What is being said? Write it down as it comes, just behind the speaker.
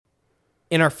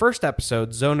In our first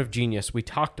episode, Zone of Genius, we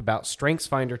talked about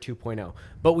StrengthsFinder 2.0,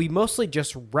 but we mostly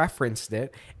just referenced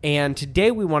it. And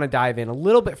today we want to dive in a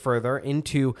little bit further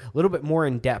into a little bit more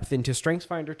in depth into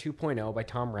StrengthsFinder 2.0 by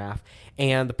Tom Rath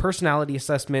and the personality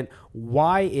assessment,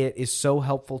 why it is so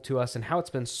helpful to us and how it's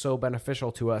been so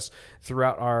beneficial to us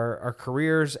throughout our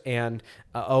careers and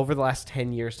over the last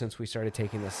 10 years since we started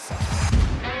taking this assessment.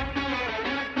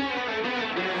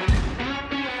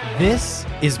 This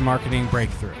is Marketing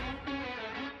Breakthrough.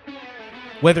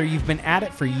 Whether you've been at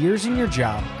it for years in your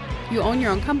job, you own your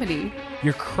own company,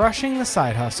 you're crushing the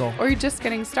side hustle, or you're just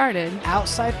getting started,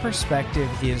 outside perspective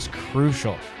is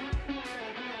crucial.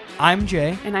 I'm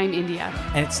Jay. And I'm India.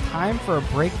 And it's time for a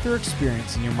breakthrough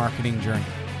experience in your marketing journey.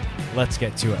 Let's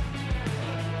get to it.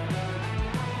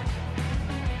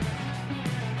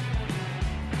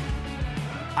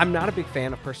 I'm not a big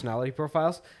fan of personality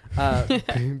profiles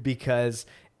because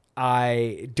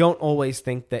I don't always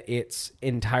think that it's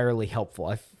entirely helpful.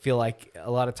 I feel like a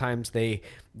lot of times they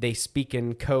speak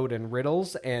in code and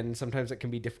riddles, and sometimes it can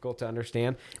be difficult to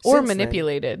understand. Or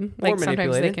manipulated.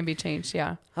 Sometimes they can be changed,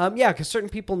 yeah. Because certain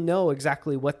people know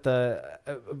exactly what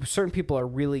certain people are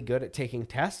really good at taking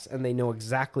tests, and they know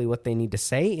exactly what they need to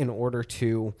say in order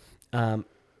to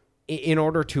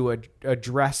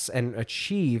address and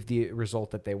achieve the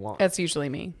result that they want. That's usually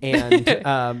me.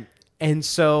 And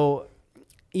so,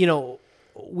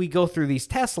 we go through these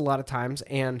tests a lot of times,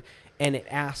 and it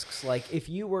asks, like, if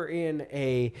you were in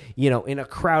a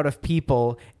crowd of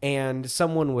people and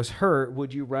someone was hurt,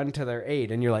 would you run to their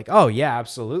aid? And you're like, oh yeah,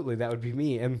 absolutely, that would be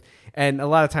me. And a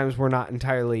lot of times we're not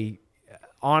entirely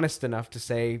honest enough to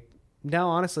say, no,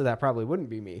 honestly, that probably wouldn't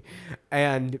be me.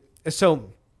 And so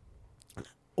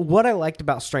what I liked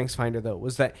about StrengthsFinder, though,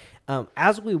 was that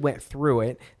as we went through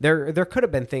it, there could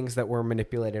have been things that were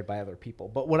manipulated by other people.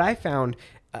 But what I found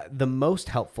the most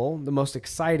helpful, the most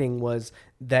exciting, was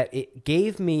that it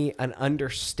gave me an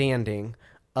understanding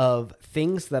of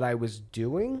things that I was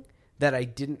doing that I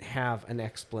didn't have an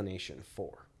explanation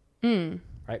for.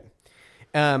 Right?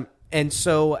 And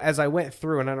so as I went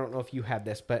through, and I don't know if you had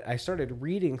this, but I started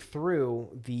reading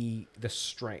through the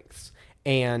strengths.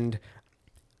 And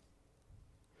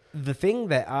the thing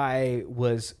that I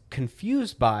was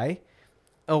confused by,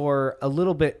 or a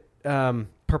little bit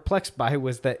perplexed by,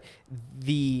 was that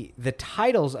the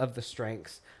titles of the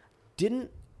strengths didn't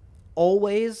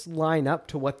always line up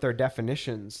to what their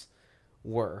definitions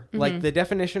were. Mm-hmm. Like, the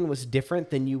definition was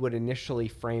different than you would initially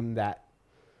frame that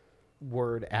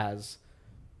word as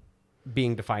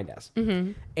being defined as.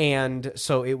 Mm-hmm. And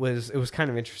so it was kind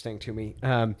of interesting to me.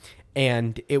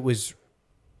 And it was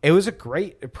a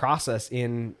great process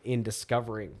in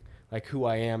discovering, like, who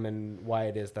I am and why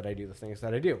it is that I do the things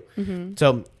that I do. Mm-hmm.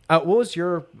 So what was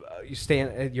your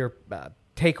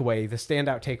takeaway, the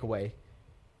standout takeaway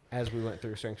as we went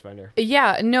through StrengthsFinder?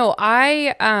 Yeah, no,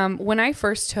 I when I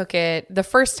first took it the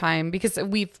first time, because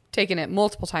we've taken it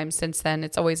multiple times since then,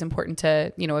 it's always important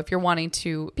to, if you're wanting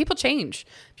to, people change.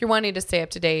 If you're wanting to stay up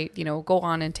to date, go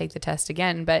on and take the test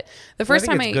again. But the first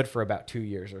time it's good for about 2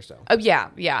 years or so. Oh,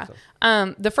 yeah.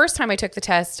 So. The first time I took the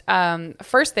test,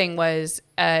 first thing was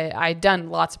I'd done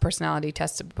lots of personality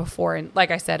tests before. And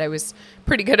like I said, I was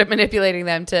pretty good at manipulating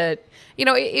them to,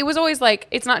 it was always like,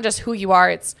 it's not just who you are,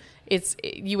 it's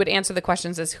you would answer the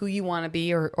questions as who you want to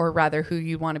be, or rather who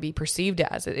you want to be perceived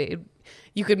as.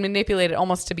 You could manipulate it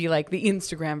almost to be like the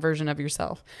Instagram version of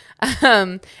yourself.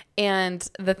 And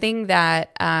the thing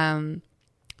that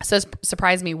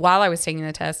surprised me while I was taking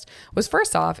the test was,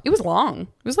 first off, it was long.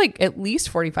 It was like at least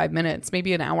 45 minutes,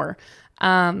 maybe an hour.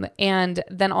 And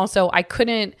then also I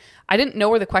didn't know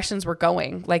where the questions were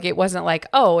going. Like, it wasn't like,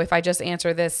 oh, if I just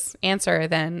answer this answer,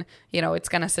 then, it's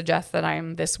going to suggest that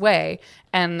I'm this way.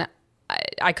 And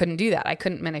I couldn't do that. I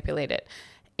couldn't manipulate it.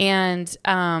 And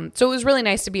so it was really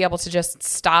nice to be able to just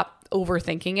stop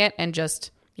overthinking it and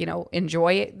just,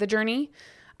 enjoy the journey.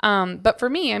 But for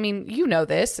me, I mean,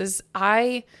 this is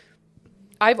I've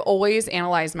always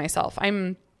analyzed myself.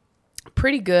 I'm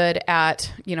pretty good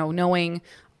at, knowing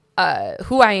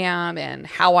who I am and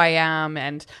how I am,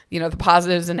 and, the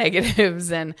positives and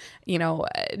negatives, and,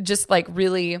 just like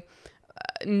really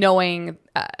knowing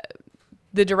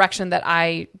the direction that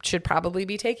I should probably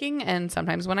be taking, and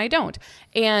sometimes when I don't.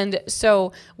 And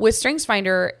so with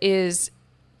StrengthsFinder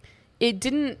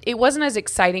it wasn't as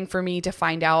exciting for me to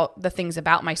find out the things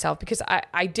about myself, because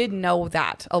I did know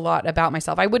that a lot about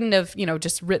myself. I wouldn't have,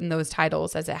 just written those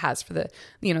titles as it has for the,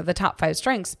 the top 5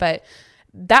 strengths, but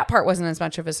that part wasn't as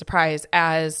much of a surprise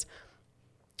as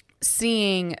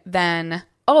seeing then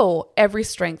oh, every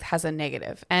strength has a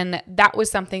negative. And that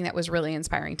was something that was really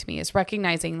inspiring to me, is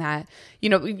recognizing that, you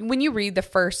know, when you read the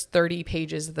first 30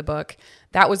 pages of the book,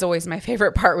 that was always my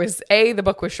favorite part. Was A, the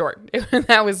book was short.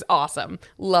 That was awesome.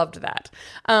 Loved that.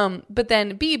 But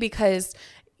then B, because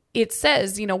it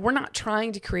says, you know, we're not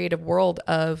trying to create a world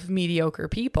of mediocre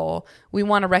people. We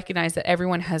want to recognize that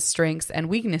everyone has strengths and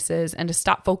weaknesses, and to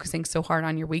stop focusing so hard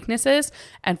on your weaknesses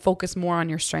and focus more on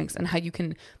your strengths and how you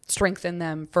can strengthen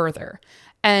them further.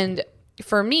 And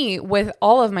for me, with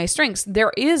all of my strengths,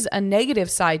 there is a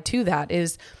negative side to that.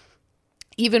 Is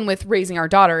even with raising our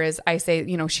daughter, is I say,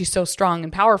 you know, she's so strong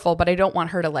and powerful, but I don't want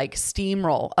her to like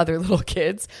steamroll other little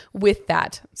kids with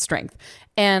that strength.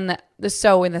 And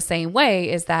so in the same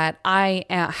way is that I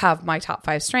have my top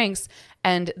 5 strengths,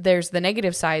 and there's the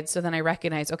negative side. So then I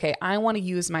recognize, okay, I want to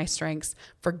use my strengths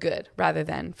for good rather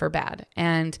than for bad.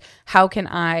 And how can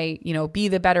I, you know, be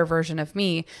the better version of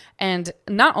me? And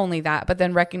not only that, but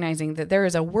then recognizing that there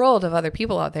is a world of other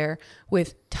people out there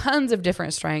with tons of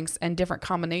different strengths and different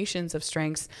combinations of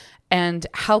strengths. And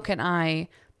how can I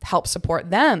help support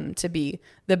them to be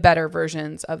the better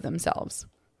versions of themselves?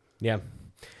 Yeah.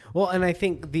 Well, and I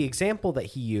think the example that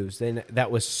he used, and that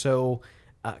was so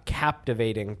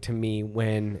captivating to me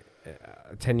when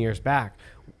 10 years back,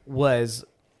 was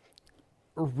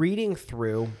reading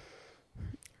through,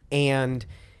 and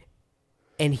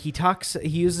he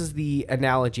uses the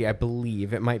analogy, I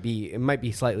believe it might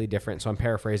be slightly different, so I'm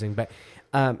paraphrasing, but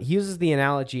he uses the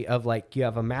analogy of like you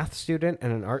have a math student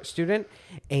and an art student,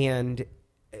 and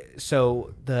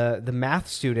so the math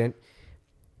student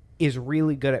is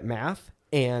really good at math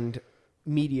and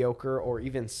mediocre or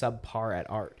even subpar at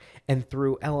art. And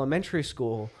through elementary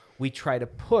school, we try to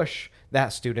push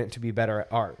that student to be better at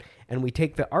art. And we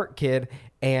take the art kid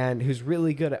and who's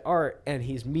really good at art and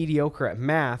he's mediocre at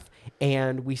math,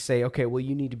 and we say, okay, well,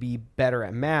 you need to be better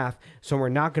at math, so we're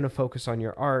not going to focus on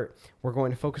your art. We're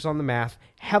going to focus on the math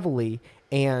heavily.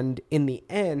 And in the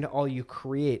end, all you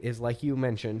create is, like you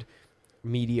mentioned,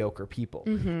 mediocre people.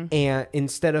 Mm-hmm. And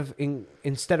instead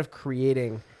of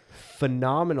creating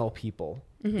phenomenal people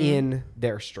mm-hmm. in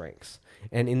their strengths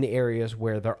and in the areas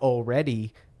where they're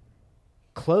already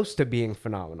close to being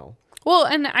phenomenal. Well,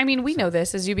 and I mean, we know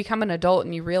this as you become an adult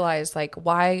and you realize, like,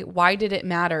 why did it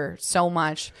matter so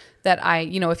much that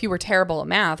if you were terrible at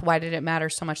math, why did it matter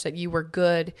so much that you were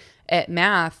good at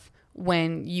math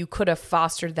when you could have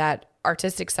fostered that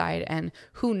artistic side? And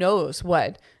who knows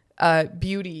what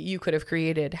beauty you could have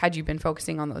created had you been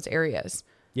focusing on those areas.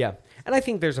 Yeah. And I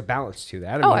think there's a balance to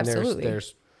that. Absolutely.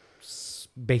 There's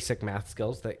basic math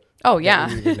skills that that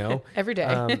you need to know every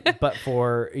day. But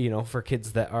for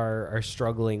kids that are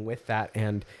struggling with that,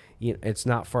 and it's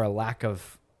not for a lack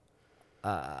of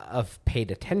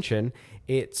paid attention.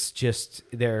 It's just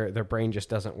their brain just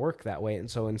doesn't work that way.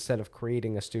 And so instead of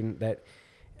creating a student that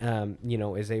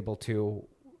is able to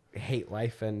hate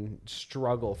life and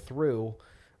struggle through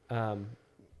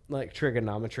like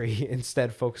trigonometry,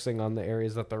 instead focusing on the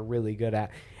areas that they're really good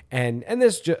at. And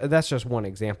that's just one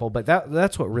example, but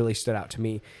that's what really stood out to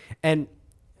me. And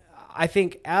I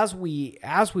think as we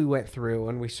went through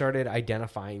and we started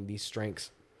identifying these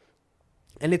strengths,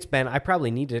 and I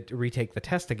probably need to retake the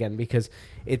test again because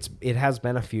it has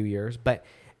been a few years, but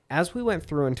as we went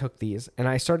through and took these, and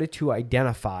I started to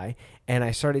identify and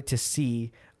I started to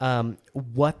see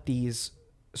what these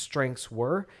strengths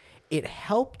were, it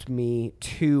helped me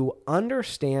to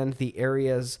understand the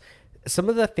areas, some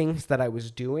of the things that I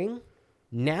was doing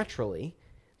naturally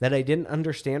that I didn't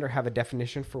understand or have a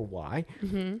definition for why.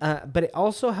 Mm-hmm. But it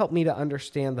also helped me to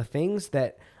understand the things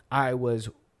that I was,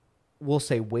 we'll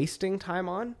say, wasting time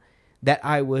on, that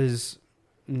I was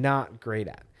not great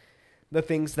at. The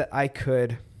things that I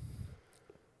could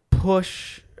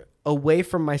push away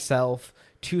from myself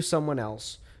to someone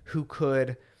else who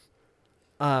could...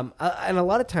 and a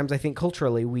lot of times I think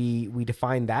culturally we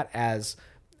define that as,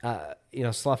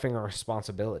 sloughing our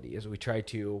responsibility, as we try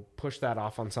to push that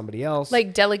off on somebody else.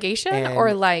 Like delegation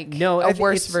or like a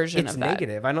worse version of that? It's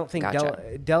negative. I don't think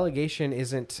Gotcha. Delegation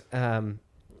isn't...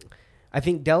 I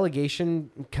think delegation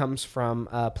comes from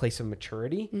a place of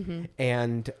maturity mm-hmm.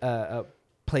 and a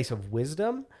place of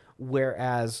wisdom,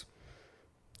 whereas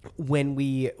when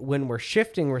we're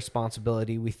shifting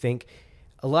responsibility, we think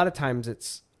a lot of times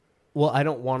it's, well, I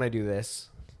don't want to do this,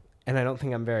 and I don't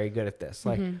think I'm very good at this.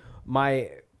 Like mm-hmm.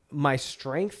 my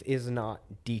strength is not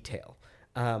detail.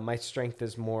 My strength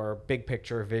is more big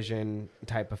picture vision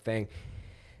type of thing.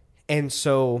 And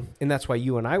that's why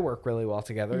you and I work really well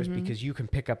together, mm-hmm. is because you can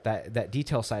pick up that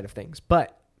detail side of things.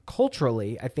 But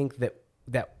culturally, I think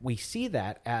that we see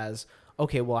that as,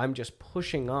 okay, well, I'm just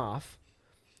pushing off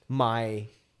my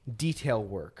detail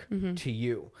work to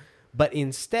you. But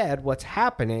instead, what's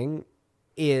happening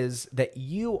is that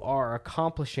you are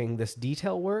accomplishing this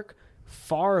detail work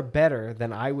far better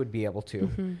than I would be able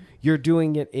to. You're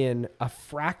doing it in a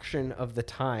fraction of the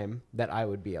time that I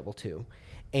would be able to.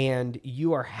 And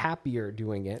you are happier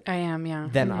doing it. I am, yeah.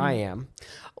 Than I am.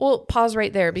 Well, pause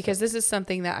right there, because this is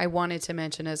something that I wanted to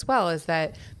mention as well, is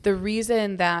that the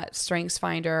reason that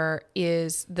StrengthsFinder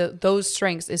is those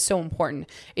strengths is so important.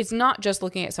 It's not just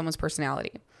looking at someone's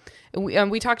personality.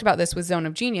 We talked about this with Zone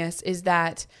of Genius, is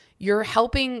that you're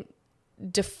helping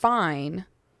define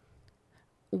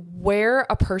where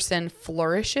a person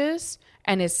flourishes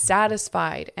and is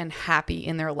satisfied and happy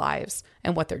in their lives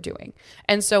and what they're doing.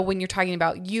 And so when you're talking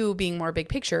about you being more big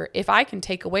picture, if I can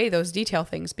take away those detail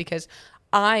things because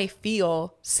I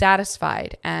feel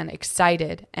satisfied and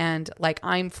excited and like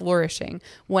I'm flourishing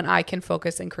when I can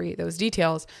focus and create those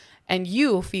details, and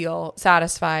you feel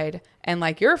satisfied and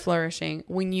like you're flourishing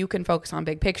when you can focus on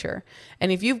big picture.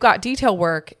 And if you've got detail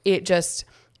work,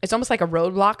 it's almost like a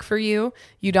roadblock for you.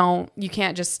 You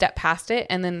can't just step past it.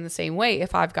 And then in the same way,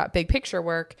 if I've got big picture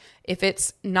work, if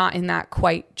it's not in that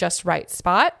quite just right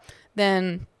spot,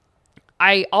 then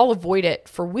I'll avoid it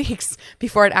for weeks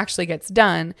before it actually gets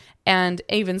done. And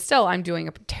even still, I'm doing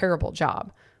a terrible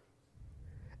job.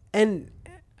 And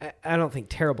I don't think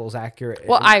terrible is accurate.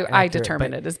 Well, I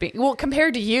determine it as being, well,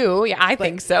 compared to you, yeah, I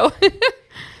think so.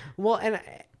 Well,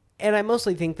 and I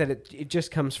mostly think that it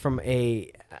just comes from an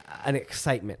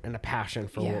excitement and a passion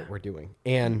for what we're doing,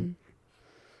 and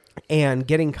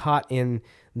getting caught in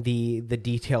the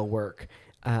detail work.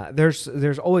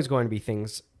 There's always going to be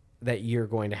things that you're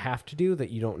going to have to do that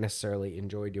you don't necessarily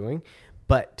enjoy doing,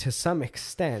 but to some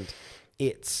extent,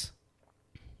 it's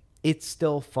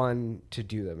still fun to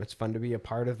do them. It's fun to be a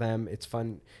part of them. It's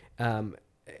fun,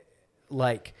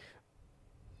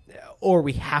 or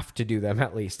we have to do them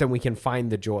at least, and we can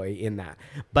find the joy in that.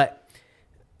 But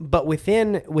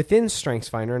within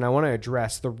StrengthsFinder, and I want to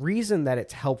address the reason that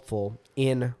it's helpful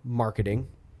in marketing,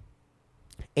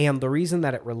 and the reason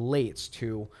that it relates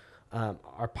to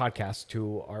our podcast,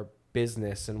 to our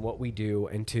business and what we do,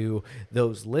 and to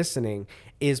those listening,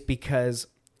 is because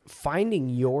finding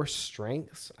your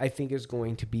strengths, I think, is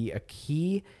going to be a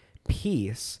key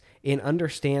piece in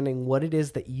understanding what it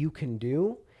is that you can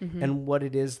do and what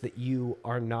it is that you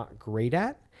are not great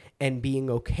at, and being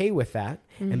okay with that,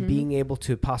 and being able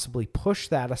to possibly push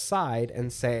that aside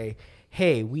and say,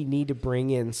 hey, we need to bring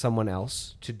in someone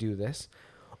else to do this.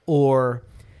 Or,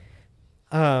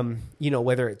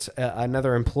 whether it's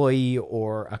another employee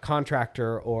or a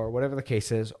contractor or whatever the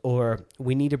case is, or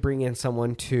we need to bring in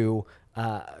someone to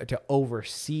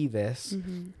oversee this.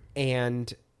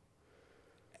 And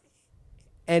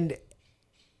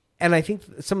I think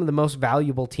some of the most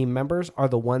valuable team members are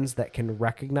the ones that can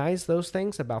recognize those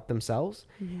things about themselves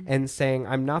and saying,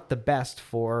 I'm not the best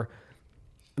for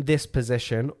this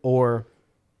position, or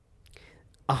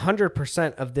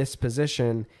 100% of this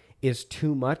position is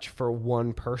too much for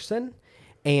one person,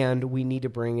 and we need to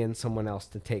bring in someone else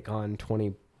to take on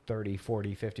 20, 30,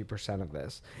 40, 50% of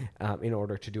this in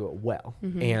order to do it well.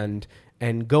 And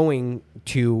going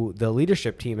to the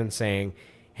leadership team and saying,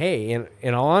 hey,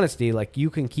 in all honesty, like, you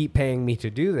can keep paying me to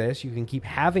do this, you can keep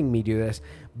having me do this,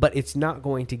 but it's not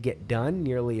going to get done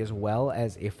nearly as well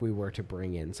as if we were to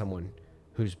bring in someone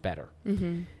who's better.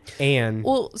 And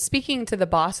well, speaking to the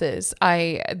bosses,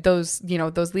 those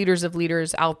leaders of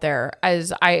leaders out there,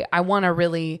 as I want to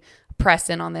really press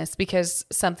in on this, because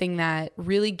something that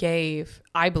really gave,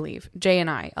 I believe, Jay and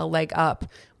I a leg up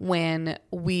when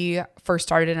we first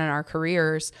started in our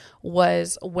careers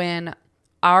was when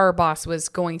our boss was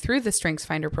going through the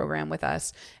StrengthsFinder program with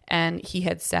us, and he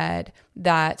had said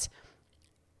that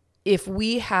if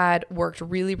we had worked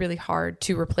really, really hard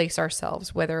to replace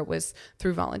ourselves, whether it was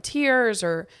through volunteers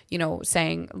or,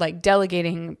 saying like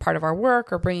delegating part of our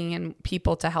work or bringing in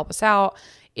people to help us out,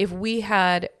 if we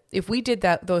did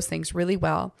those things really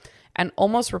well and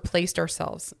almost replaced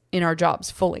ourselves in our jobs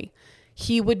fully,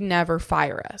 he would never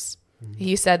fire us.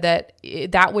 He said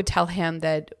that would tell him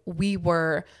that we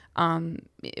were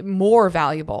more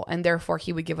valuable, and therefore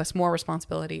he would give us more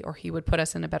responsibility, or he would put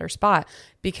us in a better spot,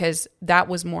 because that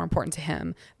was more important to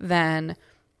him than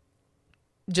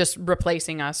just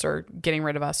replacing us or getting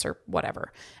rid of us or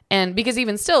whatever. And because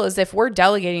even still, as if we're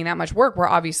delegating that much work, we're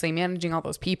obviously managing all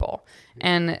those people,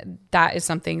 and that is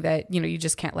something that you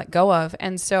just can't let go of.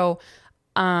 And so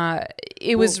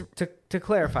was to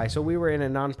clarify. So we were in a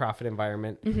nonprofit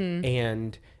environment,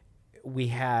 and we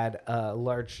had a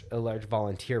large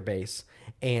volunteer base,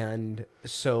 and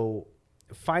so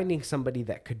finding somebody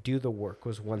that could do the work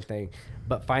was one thing,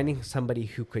 but finding somebody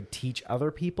who could teach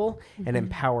other people and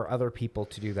empower other people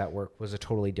to do that work was a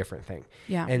totally different thing.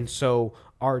 Yeah. And so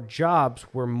our jobs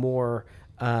were more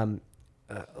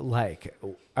like,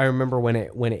 I remember when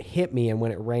it hit me and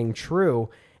when it rang true,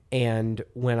 and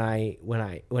when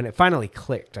it finally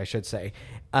clicked, I should say,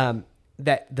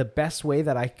 that the best way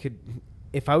that I could,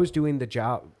 if I was doing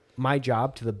my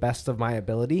job to the best of my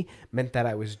ability, meant that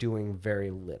I was doing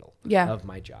very little of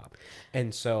my job.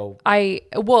 And so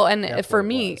for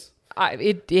me,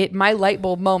 my light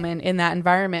bulb moment in that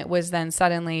environment was then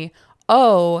suddenly,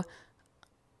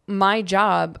 my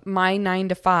job, my 9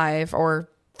 to 5 or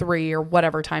 3 or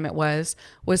whatever time it was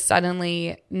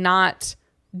suddenly not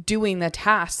doing the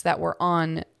tasks that were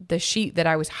on the sheet that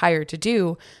I was hired to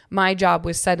do. My job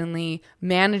was suddenly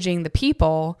managing the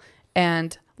people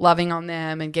and loving on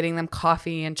them and getting them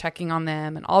coffee and checking on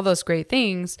them and all those great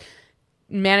things,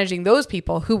 managing those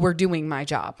people who were doing my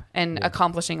job and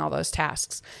accomplishing all those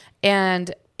tasks.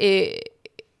 And it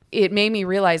made me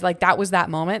realize, like, that was that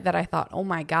moment that I thought, oh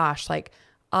my gosh, like,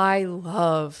 I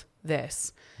love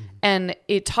this. And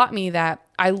it taught me that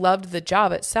I loved the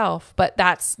job itself, but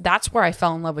that's where I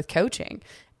fell in love with coaching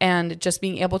and just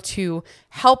being able to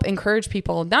help encourage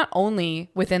people, not only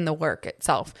within the work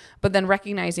itself, but then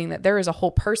recognizing that there is a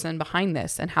whole person behind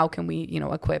this, and how can we,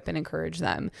 equip and encourage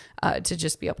them to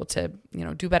just be able to,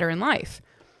 do better in life.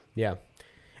 Yeah.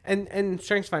 And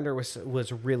StrengthsFinder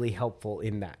was really helpful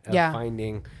in that,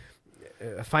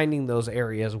 finding those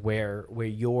areas where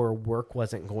your work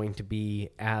wasn't going to be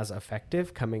as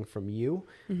effective coming from you,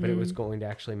 but it was going to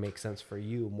actually make sense for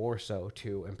you more so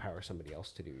to empower somebody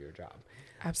else to do your job.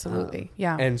 Absolutely.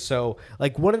 Yeah. And so,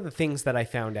 like, one of the things that I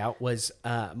found out was,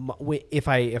 if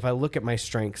I look at my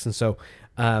strengths, and so,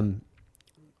 the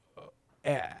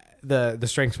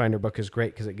StrengthsFinder book is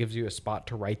great because it gives you a spot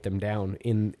to write them down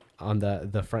on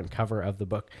the front cover of the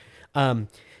book.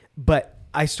 But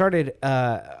I started,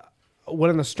 one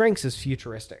of the strengths is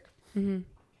futuristic. And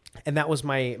that was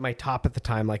my top at the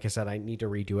time. Like I said, I need to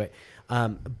redo it.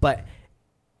 But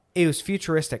it was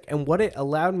futuristic. And what it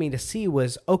allowed me to see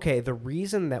was, okay, the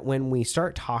reason that when we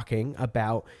start talking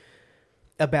about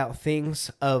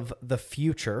things of the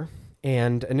future,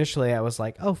 and initially I was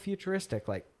like, oh, futuristic,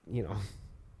 like,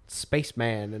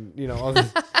 spaceman and, all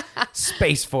this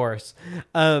Space Force.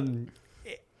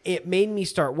 It made me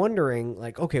start wondering,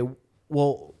 like, okay,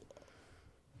 well,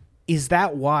 is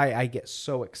that why I get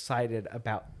so excited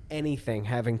about anything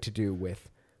having to do with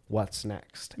what's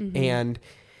next?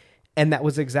 And that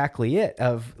was exactly it.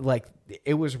 Of like,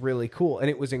 it was really cool, and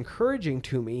it was encouraging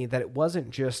to me that it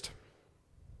wasn't just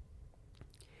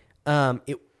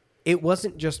it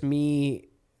wasn't just me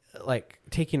like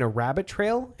taking a rabbit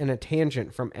trail and a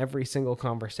tangent from every single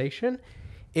conversation.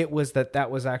 It was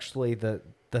that was actually the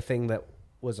thing that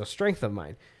was a strength of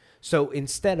mine. So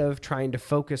instead of trying to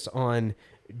focus on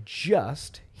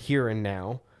just here and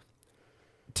now,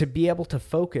 to be able to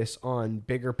focus on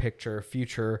bigger picture,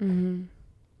 future,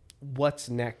 what's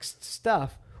next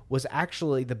stuff was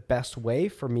actually the best way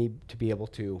for me to be able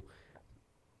to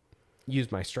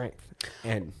use my strength.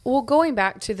 And well, going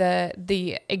back to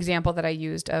the example that I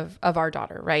used of our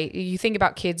daughter, right? You think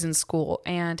about kids in school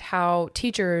and how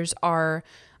teachers are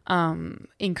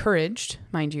encouraged,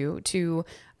 mind you, to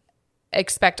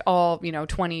expect all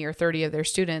 20 or 30 of their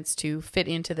students to fit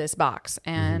into this box,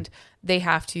 and they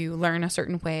have to learn a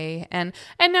certain way. And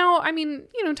now, I mean,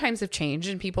 times have changed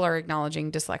and people are acknowledging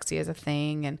dyslexia as a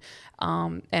thing,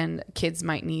 and kids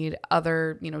might need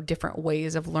other, different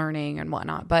ways of learning and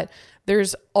whatnot. But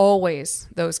there's always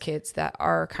those kids that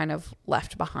are kind of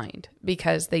left behind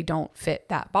because they don't fit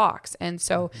that box. And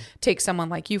so take someone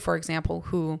like you, for example,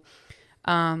 who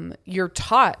you're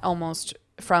taught almost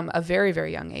from a very,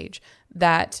 very young age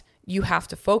that you have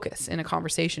to focus in a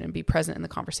conversation and be present in the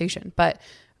conversation. But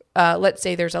let's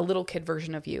say there's a little kid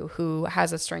version of you who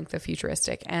has a strength of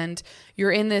futuristic, and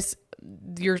you're in this.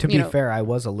 To be fair, I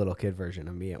was a little kid version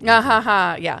of me.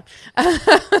 Yeah.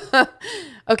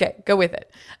 Okay, go with it.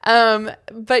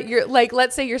 But you're like,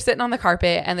 let's say you're sitting on the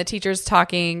carpet and the teacher's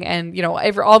talking, and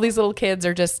all these little kids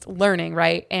are just learning,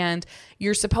 right? And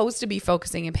you're supposed to be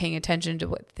focusing and paying attention to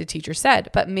what the teacher said,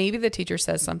 but maybe the teacher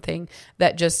says something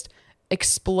that just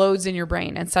explodes in your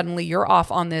brain, and suddenly you're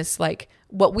off on this, like,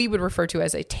 what we would refer to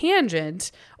as a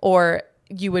tangent, or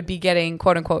you would be getting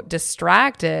quote unquote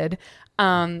distracted,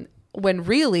 when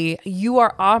really you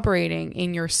are operating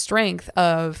in your strength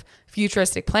of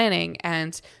futuristic planning,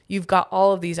 and you've got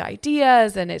all of these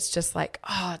ideas, and it's just like,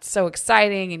 oh, it's so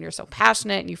exciting, and you're so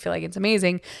passionate and you feel like it's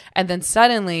amazing. And then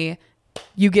suddenly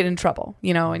you get in trouble,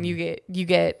 and you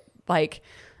get like,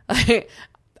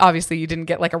 obviously you didn't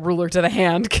get like a ruler to the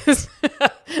hand because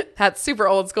that's super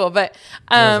old school. But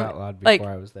That was out loud before like,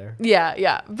 I was there.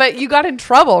 yeah. But you got in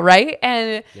trouble, right?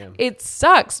 And Yeah. it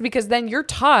sucks because then you're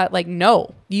taught like,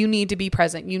 no, you need to be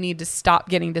present. You need to stop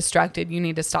getting distracted. You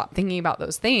need to stop thinking about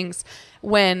those things.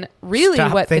 When really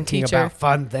Stop what the thinking teacher, about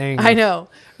fun things. I know,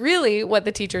 really what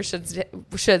the teacher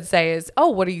should say is, oh,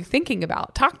 what are you thinking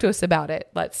about? Talk to us about it.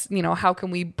 Let's, how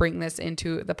can we bring this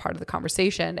into the part of the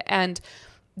conversation? And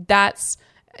that's,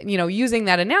 using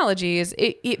that analogy is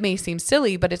it may seem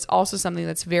silly, but it's also something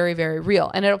that's very, very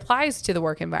real. And it applies to the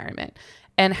work environment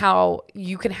and how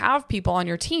you can have people on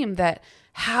your team that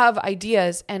have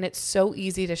ideas and it's so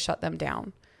easy to shut them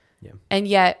down. Yeah. And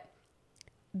yet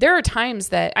there are times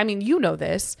that,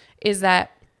 this is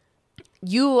that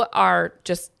you are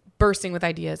just bursting with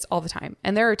ideas all the time.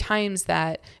 And there are times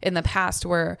that in the past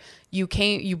where you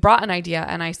brought an idea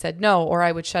and I said no, or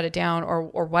I would shut it down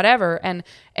or whatever. And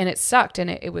it sucked. And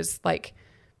it was like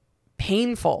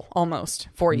painful almost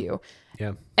for you.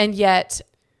 Yeah. And yet,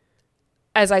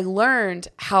 as I learned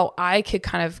how I could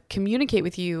kind of communicate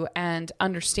with you and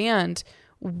understand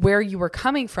where you were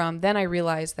coming from, then I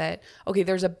realized that, okay,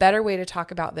 there's a better way to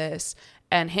talk about this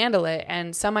and handle it.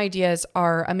 And some ideas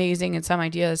are amazing and some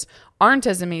ideas aren't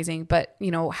as amazing, but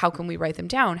how can we write them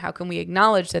down? How can we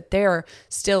acknowledge that they're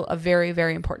still a very,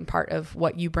 very important part of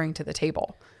what you bring to the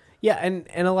table? Yeah. And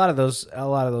a lot of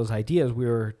those ideas, we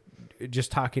were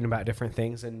just talking about different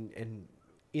things. And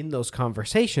in those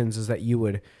conversations is that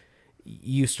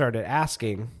you started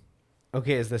asking,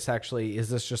 okay, is this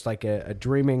just like a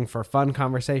dreaming for fun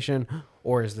conversation,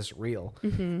 or is this real?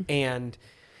 Mm-hmm.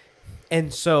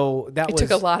 And so it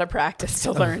took a lot of practice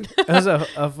to learn. It was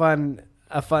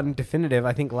a fun definitive.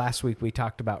 I think last week we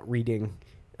talked about reading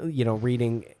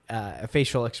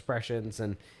facial expressions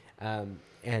and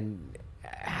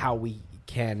how we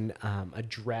can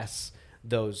address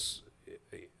those.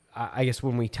 I guess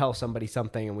when we tell somebody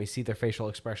something and we see their facial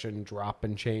expression drop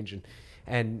and change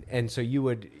and so you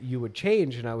would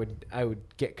change and I would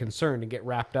get concerned and get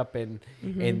wrapped up in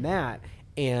that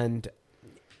and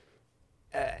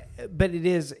but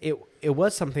it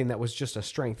was something that was just a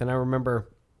strength. And I remember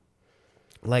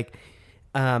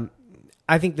I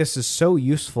think this is so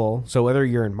useful. So whether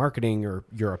you're in marketing or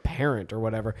you're a parent or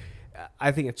whatever,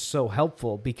 I think it's so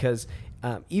helpful because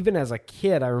even as a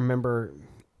kid, I remember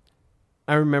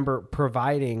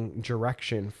providing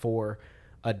direction for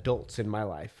adults in my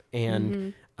life.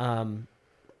 And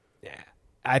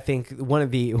I think one of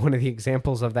the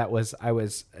examples of that was I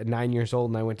was 9 years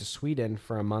old and I went to Sweden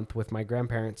for a month with my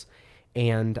grandparents,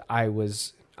 and I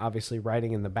was obviously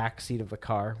riding in the back seat of the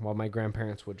car while my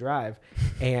grandparents would drive,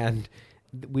 and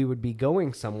we would be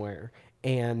going somewhere,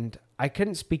 and I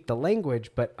couldn't speak the language,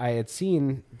 but I had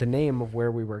seen the name of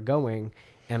where we were going,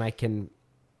 and I can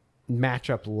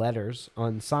match up letters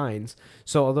on signs.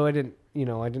 So although I didn't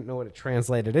know what it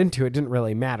translated into, it didn't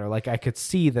really matter. Like I could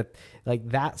see that like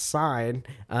that sign,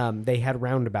 they had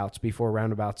roundabouts before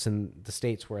roundabouts in the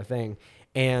States were a thing.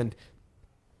 And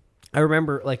I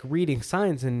remember like reading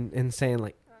signs and saying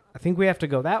like, I think we have to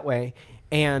go that way.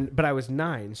 But I was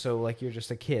 9. So like, you're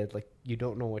just a kid, like you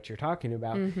don't know what you're talking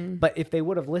about. Mm-hmm. But if they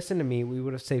would have listened to me, we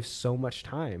would have saved so much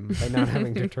time by not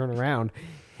having to turn around.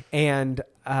 And,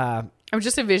 I'm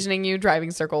just envisioning you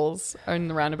driving circles in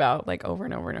the roundabout, like over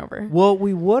and over and over. Well,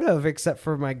 we would have, except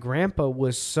for my grandpa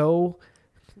was so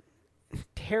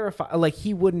terrified. Like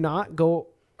he would not go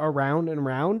around and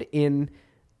around in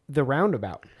the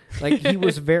roundabout. Like he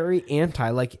was very anti.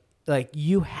 Like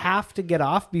you have to get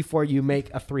off before you make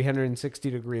a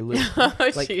 360-degree loop.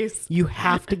 Like Jeez. You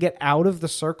have to get out of the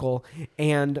circle.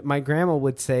 And my grandma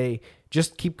would say,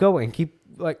 "Just keep going.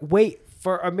 Wait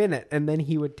for a minute," and then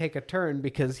he would take a turn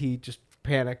because he just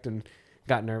panicked and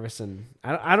got nervous. And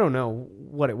I don't know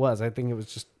what it was. I think it was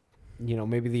just,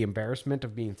 maybe the embarrassment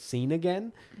of being seen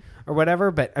again or whatever.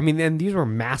 But I mean, and these were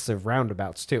massive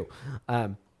roundabouts too.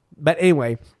 But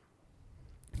anyway,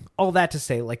 all that to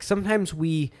say, like sometimes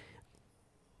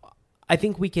I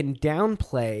think we can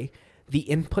downplay the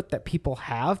input that people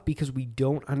have because we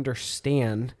don't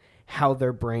understand how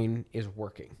their brain is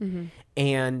working. Mm-hmm.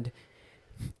 And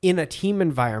in a team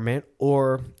environment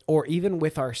or even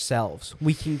with ourselves,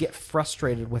 we can get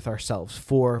frustrated with ourselves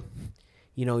for,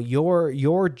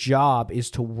 your job is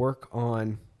to work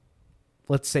on,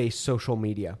 let's say, social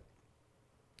media.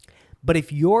 But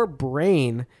if your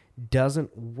brain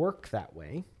doesn't work that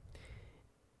way,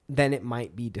 then it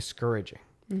might be discouraging.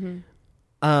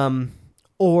 Mm-hmm.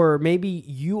 Or maybe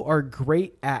you are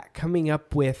great at coming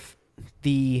up with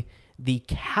the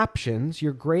captions,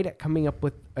 you're great at coming up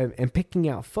with and picking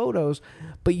out photos,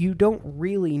 but you don't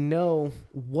really know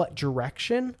what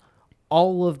direction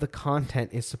all of the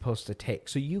content is supposed to take.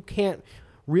 So you can't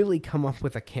really come up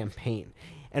with a campaign.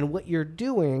 And what you're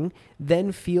doing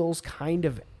then feels kind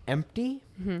of empty.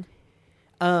 Mm-hmm.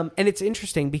 And it's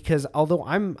interesting because although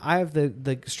I have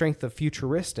the strength of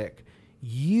futuristic,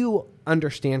 you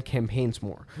understand campaigns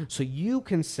more. So you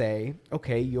can say,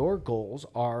 okay, your goals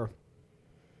are,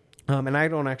 and I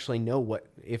don't actually know what,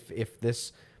 if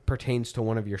this pertains to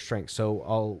one of your strengths. So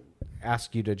I'll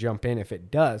ask you to jump in if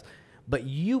it does, but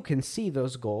you can see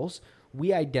those goals.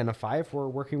 We identify, if we're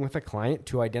working with a client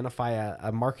to identify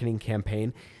a marketing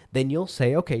campaign, then you'll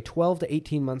say, okay, 12 to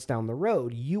 18 months down the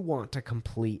road, you want to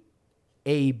complete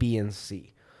A, B, and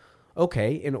C.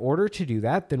 Okay, in order to do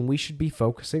that, then we should be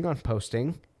focusing on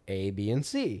posting A, B, and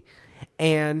C.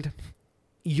 And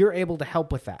you're able to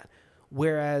help with that.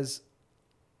 Whereas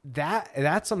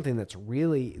that's something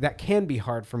that can be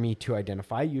hard for me to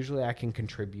identify. Usually I can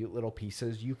contribute little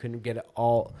pieces. You can get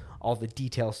all the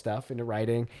detail stuff into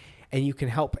writing, and you can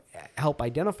help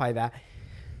identify that.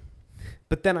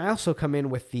 But then I also come in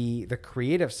with the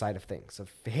creative side of things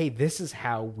of, hey, this is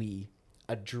how we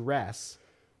address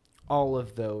all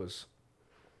of those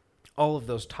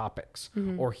topics,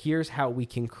 mm-hmm. or here's how we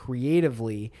can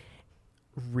creatively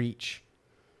reach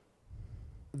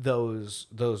those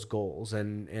goals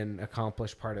and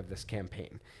accomplish part of this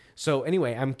campaign. So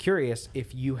anyway, I'm curious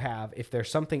if there's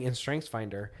something in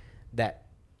StrengthsFinder that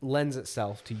lends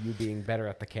itself to you being better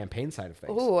at the campaign side of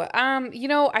things. Oh,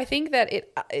 I think that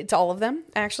it's all of them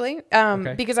actually.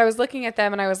 Okay. Because I was looking at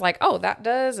them and I was like, oh, that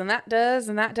does, and that does,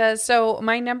 and that does. So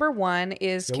my number one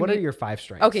is, what are your 5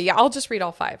 strengths? Okay. Yeah. I'll just read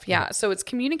all 5. Yeah. So it's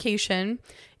communication,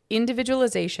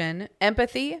 individualization,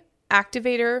 empathy,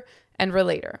 activator, and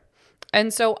relator.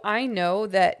 And so I know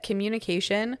that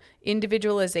communication,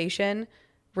 individualization,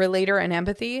 relator, and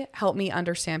empathy help me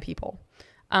understand people.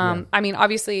 I mean,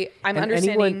 obviously, I'm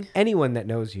understanding. Anyone that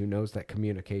knows you knows that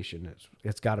communication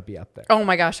it's got to be up there. Oh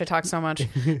my gosh, I talk so much.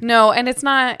 No, and it's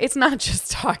not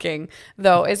just talking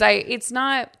though. It's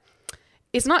not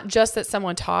just that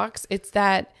someone talks. It's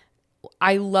that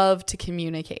I love to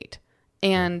communicate,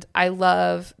 and I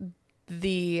love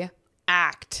the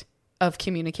act of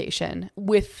communication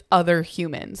with other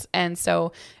humans. And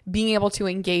so being able to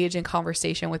engage in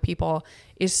conversation with people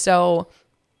is so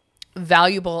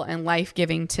valuable and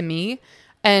life-giving to me.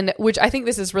 And which I think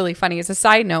this is really funny as a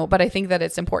side note, but I think that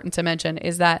it's important to mention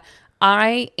is that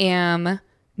I am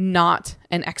not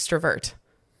an extrovert,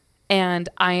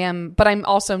 but I'm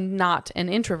also not an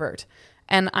introvert,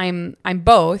 and I'm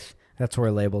both. That's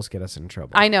where labels get us in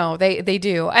trouble. I know they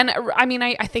do. And I mean,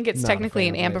 I think it's not technically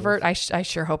an ambivert. I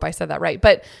sure hope I said that right.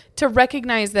 But to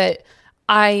recognize that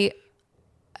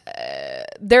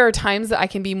there are times that I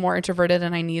can be more introverted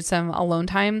and I need some alone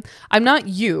time. I'm not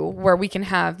you, where we can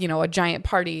have, a giant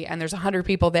party and there's 100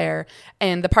 people there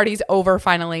and the party's over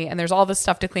finally and there's all this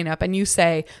stuff to clean up and you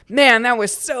say, man, that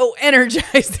was so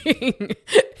energizing.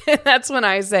 And that's when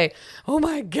I say, oh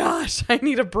my gosh, I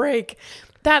need a break.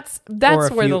 That's where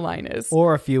the line is.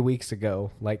 Or a few weeks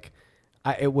ago,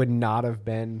 it would not have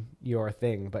been your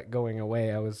thing, but going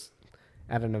away, I was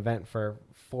at an event for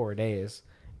 4 days,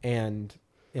 and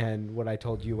what I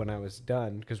told you when I was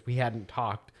done, because we hadn't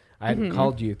talked, I hadn't mm-hmm.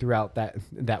 called you throughout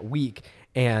that week,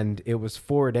 and it was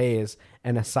 4 days,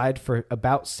 and aside for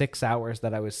about 6 hours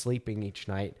that I was sleeping each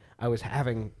night, I was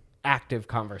having active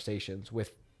conversations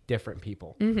with different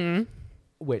people, mm-hmm.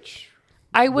 which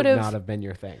I would not have been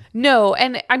your thing. No,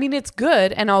 and I mean, it's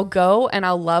good, and I'll go, and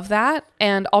I'll love that,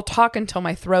 and I'll talk until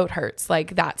my throat hurts.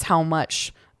 Like, that's how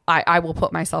much I will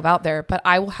put myself out there. But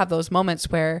I will have those moments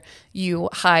where you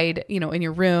hide, in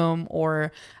your room,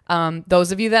 or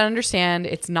those of you that understand,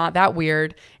 it's not that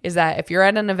weird, is that if you're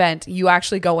at an event, you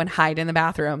actually go and hide in the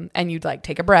bathroom, and you'd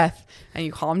take a breath, and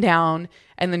you calm down,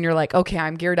 and then you're like, okay,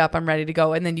 I'm geared up, I'm ready to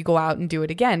go. And then you go out and do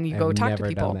it again. You go talk to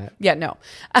people. Yeah, no,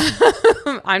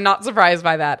 I'm not surprised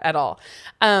by that at all.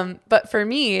 But for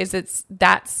me,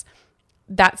 that's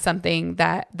something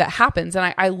that happens.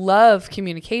 And I love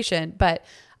communication, but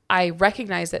I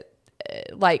recognize that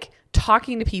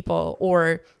talking to people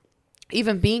or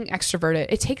even being extroverted,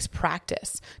 it takes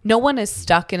practice. No one is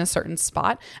stuck in a certain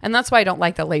spot. And that's why I don't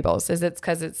like the labels, is it's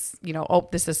because it's, oh,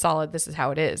 this is solid. This is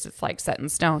how it is. It's set in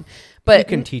stone. But you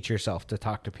can teach yourself to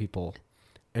talk to people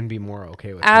and be more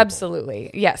okay with absolutely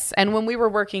people. Yes. And when we were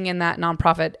working in that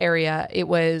nonprofit area, it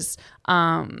was,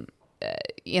 I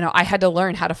had to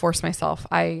learn how to force myself.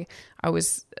 I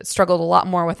struggled a lot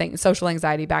more with social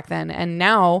anxiety back then. And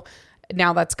now,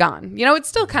 now that's gone. It's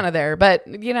still kind of there, but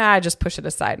I just push it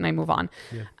aside and I move on.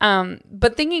 Yeah.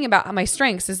 But thinking about my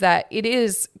strengths is that it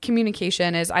is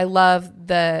communication. Is I love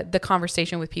the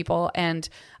conversation with people and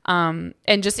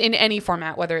just in any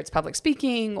format, whether it's public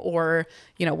speaking or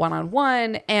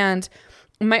one-on-one. And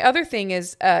my other thing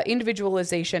is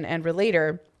individualization and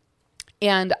relator.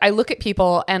 And I look at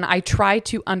people and I try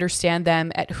to understand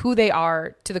them at who they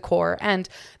are to the core. And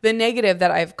the negative that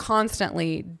I've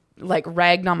constantly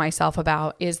ragged on myself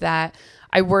about is that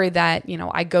I worry that,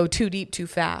 I go too deep too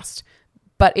fast.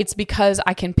 But it's because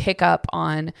I can pick up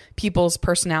on people's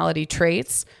personality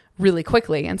traits really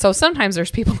quickly. And so sometimes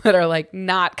there's people that are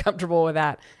not comfortable with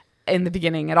that in the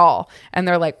beginning at all. And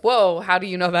they're like, whoa, how do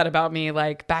you know that about me?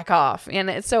 Back off.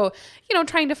 And so,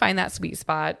 trying to find that sweet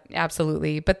spot.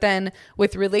 Absolutely. But then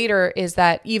with relator is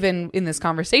that even in this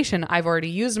conversation, I've already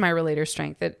used my relator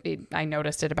strength. I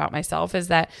noticed it about myself is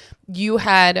that you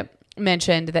had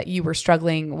mentioned that you were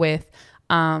struggling with,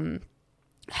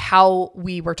 how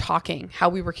we were talking, how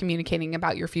we were communicating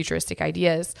about your futuristic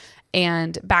ideas.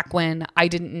 And back when I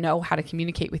didn't know how to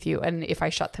communicate with you and if I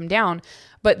shut them down,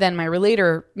 but then my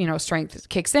relator, strength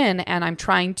kicks in and I'm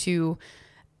trying to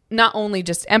not only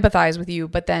just empathize with you,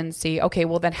 but then see, okay,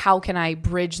 well then how can I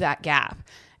bridge that gap?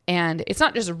 And it's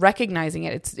not just recognizing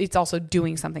it, it's also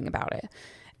doing something about it.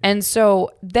 And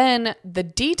so then the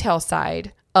detail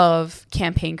side of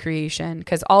campaign creation,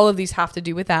 because all of these have to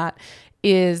do with that,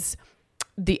 is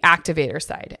the activator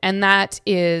side. And that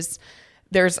is,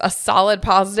 there's a solid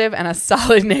positive and a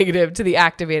solid negative to the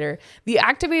activator. The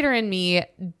activator in me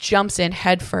jumps in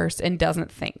head first and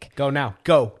doesn't think. Go now.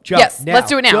 Go. Jump. Yes. Now. Let's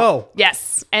do it now. Go.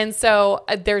 Yes. And so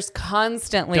there's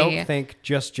constantly... Don't think,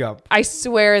 just jump. I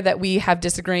swear that we have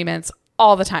disagreements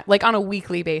all the time, on a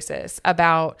weekly basis,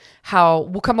 about how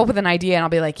we'll come up with an idea and I'll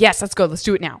be like, yes, let's go. Let's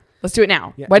do it now. Let's do it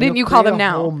now. Yeah, why didn't you call them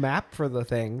now? Whole map for the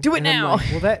thing. Do it and now.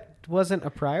 well, that wasn't a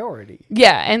priority.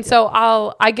 Yeah. And so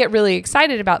I get really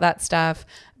excited about that stuff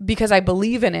because I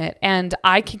believe in it. And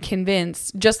I can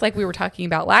convince, just like we were talking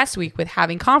about last week with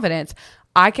having confidence,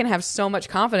 I can have so much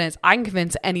confidence. I can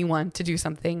convince anyone to do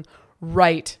something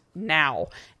right now.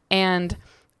 And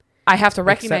I have to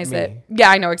recognize it. Yeah,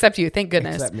 I know. Except you. Thank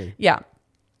goodness. Except me. Yeah.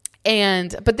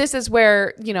 But this is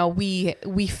where,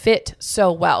 we fit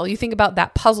so well. You think about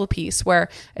that puzzle piece where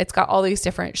it's got all these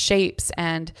different shapes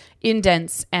and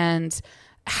indents and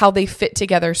how they fit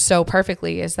together so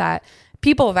perfectly is that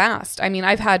people have asked. I mean,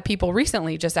 I've had people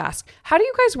recently just ask, how do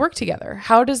you guys work together?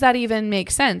 How does that even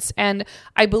make sense? And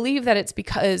I believe that it's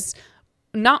because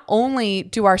not only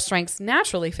do our strengths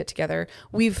naturally fit together,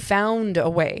 we've found a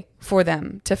way for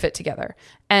them to fit together.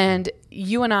 And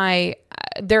you and I,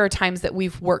 there are times that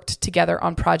we've worked together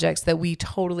on projects that we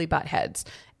totally butt heads.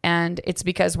 And it's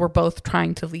because we're both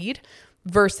trying to lead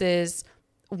versus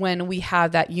when we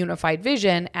have that unified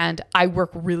vision and I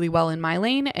work really well in my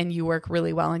lane and you work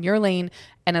really well in your lane.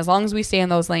 And as long as we stay in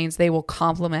those lanes, they will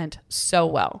complement so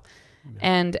well. Yeah.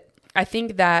 And I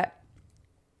think that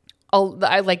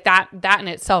I like that in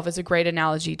itself is a great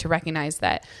analogy to recognize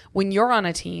that when you're on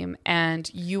a team and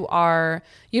you are,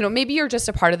 maybe you're just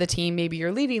a part of the team, maybe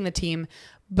you're leading the team,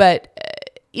 but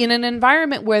in an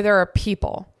environment where there are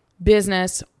people,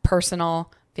 business,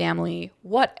 personal, family,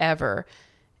 whatever,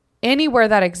 anywhere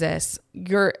that exists,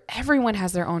 everyone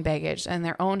has their own baggage and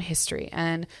their own history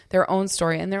and their own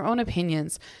story and their own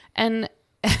opinions, and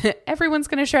everyone's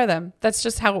going to share them. That's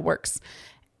just how it works.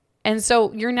 And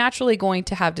so you're naturally going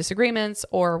to have disagreements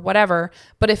or whatever.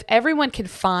 But if everyone can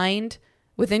find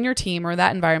within your team or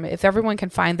that environment, if everyone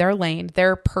can find their lane,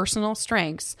 their personal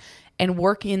strengths and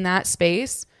work in that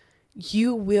space,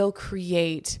 you will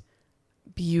create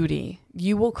beauty.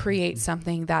 You will create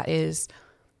something that is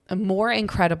more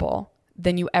incredible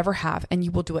than you ever have. And you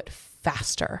will do it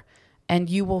faster. And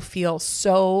you will feel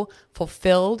so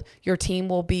fulfilled. Your team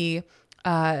will be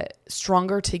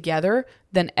stronger together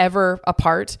than ever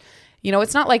apart.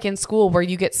 It's not like in school where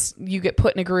you get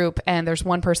put in a group and there's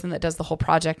one person that does the whole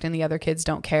project and the other kids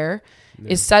don't care.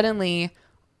 Yeah. Is suddenly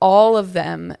all of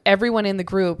them, everyone in the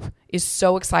group is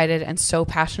so excited and so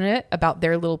passionate about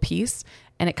their little piece,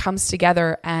 and it comes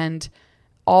together and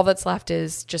all that's left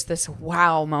is just this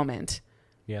wow moment.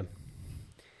 Yeah.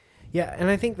 Yeah. And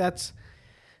I think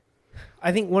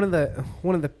one of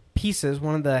the pieces,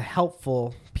 one of the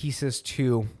helpful pieces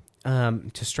to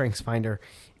StrengthsFinder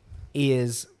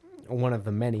is one of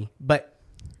the many, but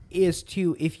is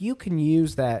to, if you can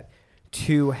use that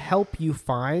to help you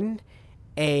find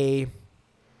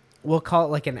we'll call it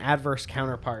like an adverse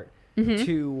counterpart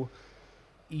to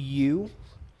you,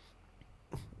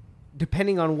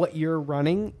 depending on what you're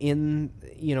running in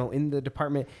the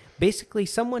department, basically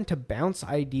someone to bounce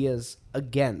ideas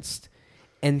against.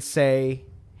 and say,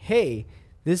 hey,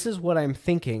 this is what I'm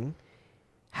thinking.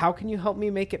 How can you help me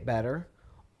make it better?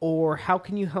 Or how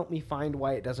can you help me find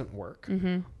why it doesn't work?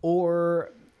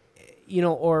 Or,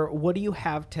 or what do you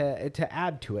have to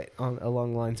add to it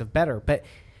along the lines of better? But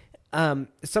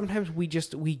sometimes we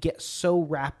get so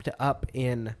wrapped up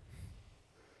in,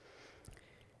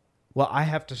 well, I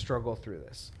have to struggle through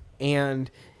this. And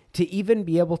to even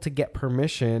be able to get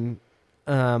permission,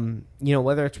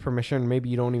 whether it's permission, maybe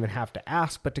you don't even have to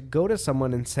ask, but to go to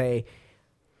someone and say,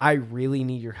 I really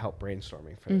need your help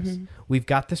brainstorming for this. We've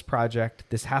got this project.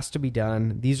 This has to be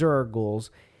done. These are our goals.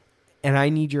 And I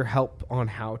need your help on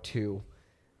how to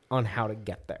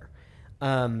get there.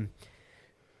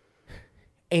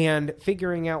 And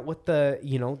figuring out what the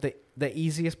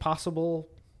easiest possible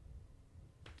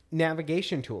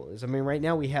navigation tool is. I mean, right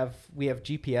now we have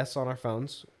GPS on our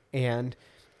phones, and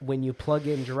when you plug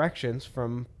in directions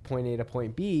from point A to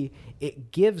point B,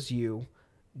 it gives you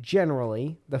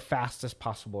generally the fastest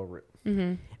possible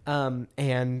route.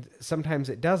 And sometimes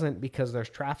it doesn't because there's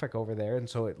traffic over there, and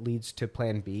so it leads to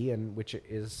plan B, and which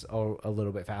is a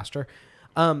little bit faster.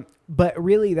 But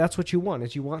really, that's what you want,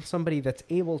 is you want somebody that's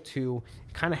able to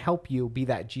kind of help you be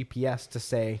that GPS to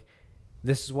say,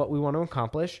 this is what we want to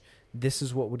accomplish. This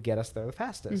is what would get us there the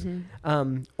fastest.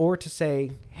 Or to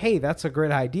say, hey, that's a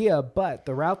great idea, but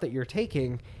the route that you're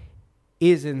taking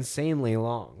is insanely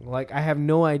long. Like, I have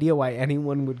no idea why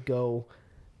anyone would go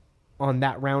on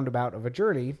that roundabout of a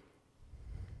journey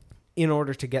in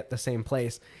order to get the same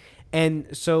place. And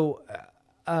so,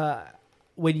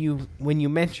 when you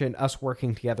mentioned us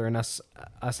working together and us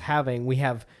having, we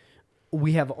have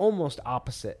almost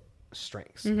opposite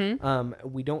strengths.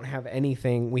 We don't have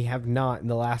anything. We have not in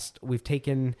the last. I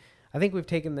think we've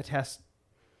taken the test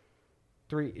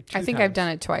two I think times. I've done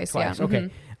it twice. Yeah. Okay.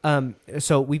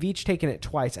 So we've each taken it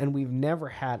twice, and we've never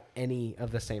had any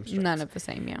of the same strengths. None of the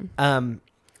same. Yeah.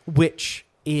 Which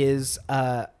is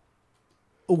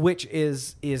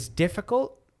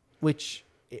difficult. Which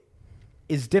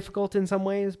is difficult in some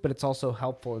ways, but it's also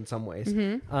helpful in some ways.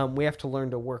 We have to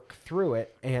learn to work through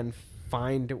it and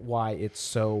find why it's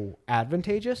so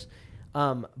advantageous.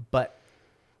 But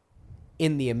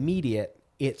in the immediate,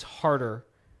 it's harder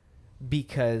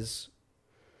because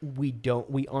we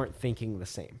aren't thinking the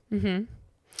same.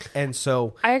 And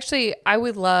so I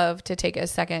would love to take a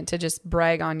second to just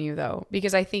brag on you, though,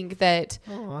 because I think that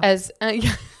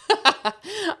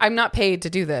I'm not paid to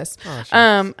do this.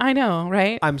 I know,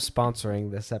 right? I'm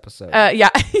sponsoring this episode. Yeah.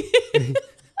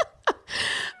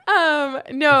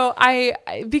 No,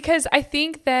 because I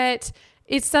think that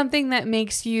it's something that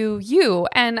makes you.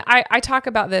 And I talk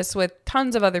about this with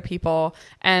tons of other people,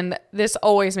 and this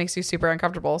always makes you super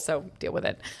uncomfortable. So deal with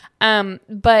it.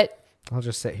 But I'll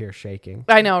just sit here shaking.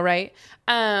 I know, right?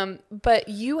 But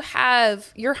you're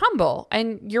humble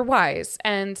and you're wise,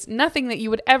 and nothing that you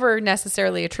would ever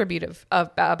necessarily attribute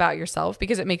about yourself,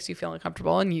 because it makes you feel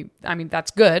uncomfortable, and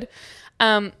that's good.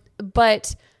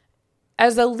 But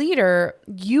as a leader,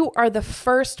 you are the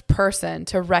first person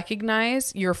to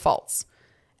recognize your faults,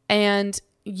 and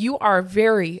you are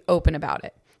very open about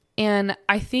it. And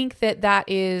I think that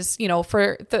is,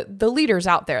 for the leaders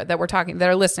out there that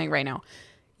are listening right now,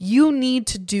 you need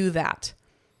to do that,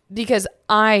 because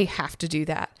I have to do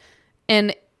that.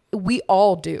 And we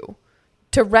all do,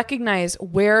 to recognize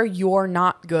where you're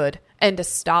not good and to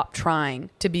stop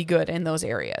trying to be good in those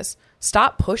areas.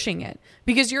 Stop pushing it,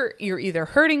 because you're either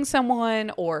hurting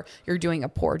someone, or you're doing a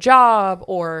poor job,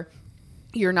 or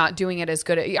you're not doing it as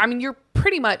good. You're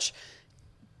pretty much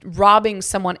robbing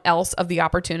someone else of the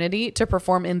opportunity to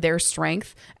perform in their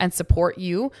strength and support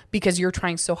you, because you're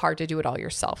trying so hard to do it all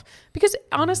yourself. Because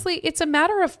honestly, it's a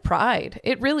matter of pride.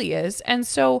 It really is. And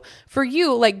so for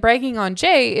you, like, bragging on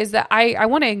Jay is that I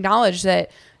want to acknowledge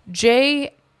that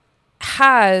Jay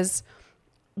has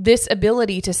this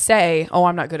ability to say, oh,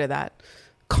 I'm not good at that,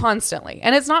 constantly.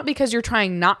 And it's not because you're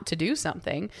trying not to do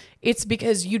something. It's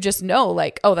because you just know,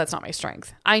 like, oh, that's not my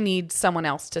strength. I need someone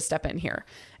else to step in here.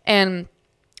 And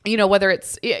whether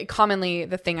it's commonly,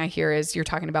 the thing I hear is you're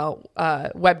talking about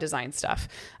web design stuff,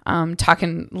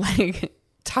 talking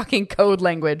code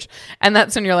language. And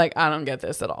that's when you're like, I don't get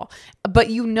this at all.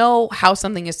 But you know how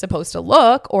something is supposed to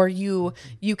look, or you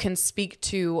can speak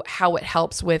to how it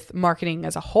helps with marketing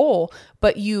as a whole.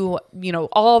 But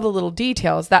all the little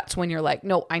details, that's when you're like,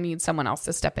 no, I need someone else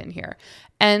to step in here.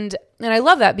 And I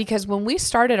love that, because when we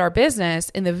started our business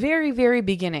in the very, very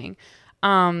beginning,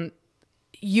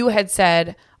 you had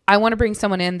said, I want to bring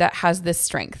someone in that has this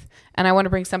strength, and I want to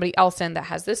bring somebody else in that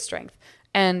has this strength.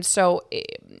 And so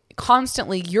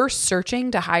constantly you're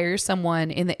searching to hire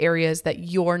someone in the areas that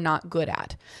you're not good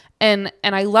at. And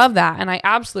I love that. And I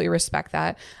absolutely respect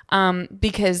that.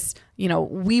 Because,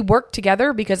 we work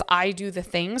together because I do the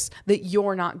things that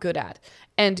you're not good at.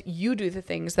 And you do the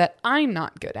things that I'm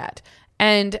not good at.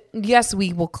 And yes,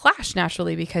 we will clash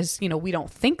naturally because, we don't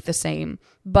think the same,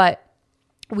 but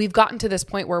we've gotten to this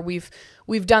point where we've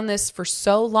done this for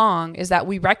so long, is that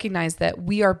we recognize that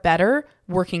we are better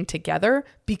working together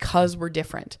because we're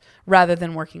different rather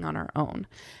than working on our own.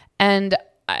 And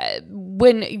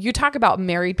when you talk about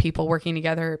married people working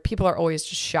together, people are always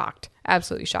just shocked,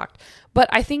 absolutely shocked. But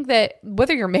I think that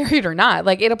whether you're married or not,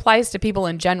 like it applies to people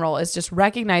in general, is just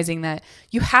recognizing that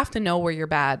you have to know where you're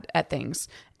bad at things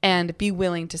and be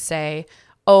willing to say,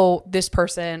 oh, this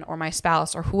person or my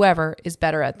spouse or whoever is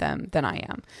better at them than I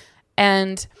am.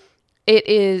 And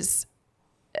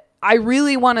I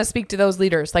really want to speak to those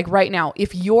leaders. Like right now,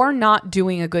 if you're not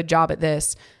doing a good job at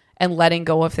this and letting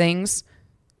go of things,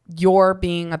 you're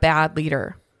being a bad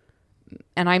leader.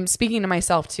 And I'm speaking to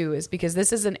myself too, is because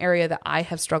this is an area that I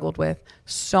have struggled with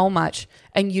so much,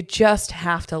 and you just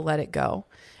have to let it go.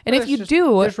 And if you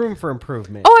do, there's room for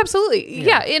improvement. Oh, absolutely.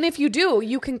 Yeah. And if you do,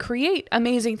 you can create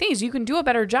amazing things. You can do a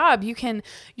better job. You're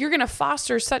going to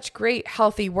foster such great,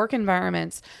 healthy work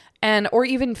environments or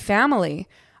even family.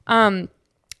 And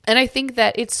I think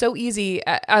that it's so easy.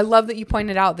 I love that you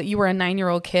pointed out that you were a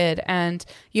 9-year-old kid and,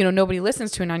 nobody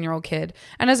listens to a 9-year-old kid.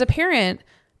 And as a parent,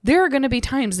 there are going to be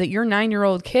times that your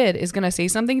 9-year-old kid is going to say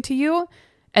something to you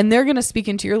and they're going to speak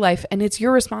into your life, and it's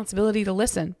your responsibility to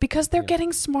listen because they're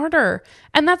getting smarter,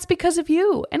 and that's because of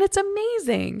you, and it's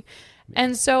amazing.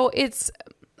 And so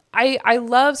I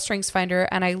love StrengthsFinder,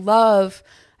 and I love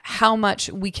how much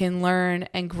we can learn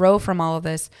and grow from all of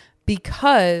this,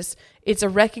 because it's a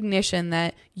recognition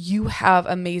that you have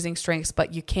amazing strengths,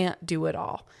 but you can't do it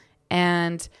all.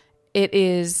 And it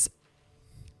is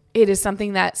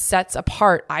something that sets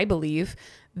apart, I believe,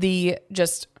 the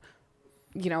just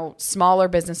smaller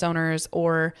business owners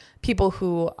or people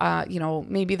who,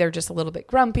 maybe they're just a little bit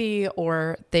grumpy,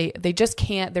 or they just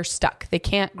can't, they're stuck. They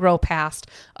can't grow past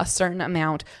a certain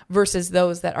amount, versus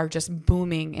those that are just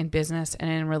booming in business and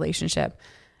in relationship.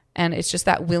 And it's just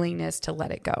that willingness to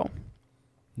let it go.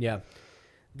 Yeah.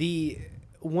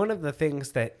 One of the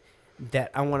things that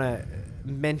I want to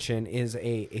mention is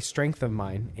a strength of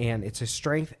mine, and it's a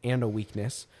strength and a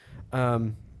weakness.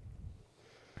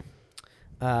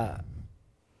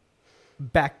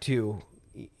 Back to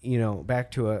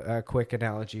a quick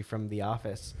analogy from The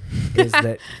Office is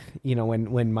that,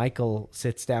 when Michael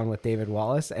sits down with David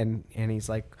Wallace and he's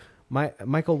like,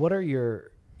 Michael, what are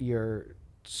your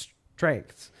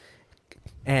strengths?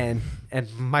 And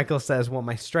Michael says, well,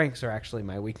 my strengths are actually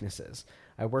my weaknesses.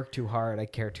 I work too hard. I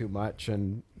care too much.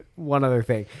 And one other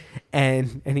thing.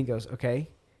 And he goes, okay,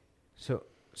 so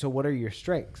what are your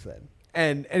strengths then?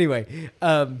 And anyway,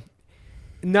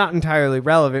 not entirely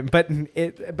relevant, but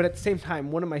at the same time,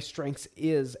 one of my strengths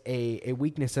is a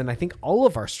weakness, and I think all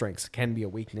of our strengths can be a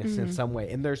weakness in some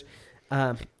way. And there's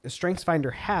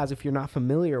StrengthsFinder has, if you're not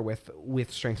familiar with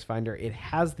StrengthsFinder, it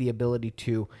has the ability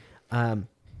to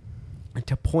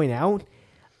point out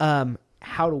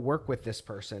how to work with this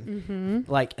person,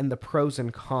 and the pros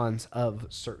and cons of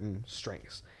certain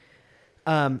strengths.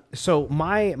 So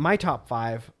my top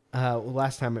 5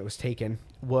 last time it was taken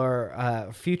were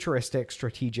futuristic,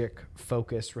 strategic,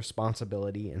 focus,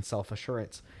 responsibility, and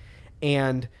self-assurance.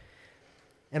 And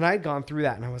I'd gone through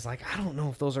that, and I was like, I don't know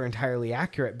if those are entirely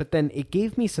accurate. But then it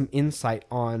gave me some insight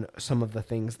on some of the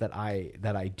things that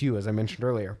I do, as I mentioned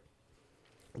earlier.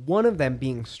 One of them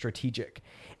being strategic.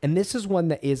 And this is one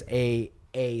that is a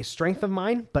strength of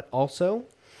mine, but also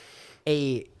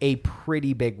a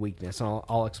pretty big weakness. And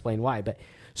I'll explain why. But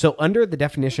so under the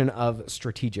definition of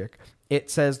strategic,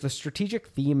 it says the strategic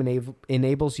theme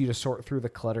enables you to sort through the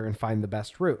clutter and find the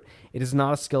best route. It is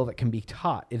not a skill that can be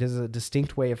taught. It is a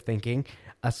distinct way of thinking,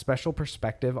 a special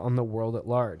perspective on the world at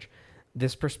large.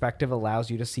 This perspective allows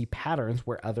you to see patterns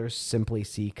where others simply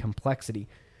see complexity.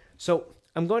 So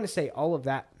I'm going to say all of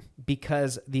that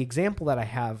because the example that I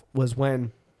have was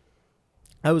when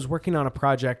I was working on a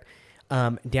project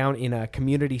down in a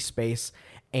community space,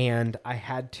 and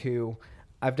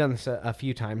I've done this a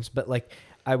few times, but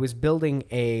I was building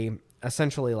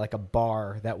essentially like a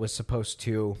bar that was supposed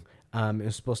to,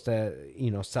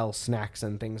 sell snacks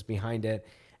and things behind it,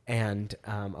 and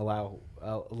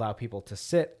allow people to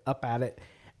sit up at it,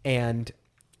 and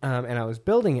I was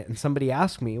building it, and somebody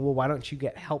asked me, well, why don't you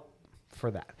get help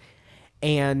for that?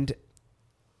 And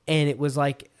it was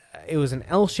an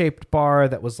L-shaped bar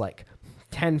that was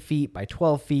 10 feet by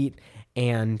 12 feet,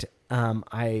 and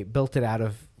I built it out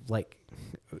of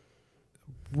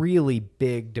really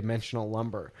big dimensional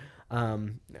lumber. I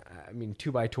mean,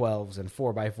 2x12s and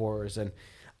 4x4s,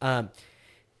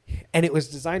 and it was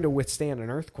designed to withstand an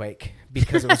earthquake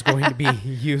because it was going to be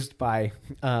used by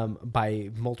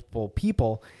multiple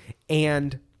people.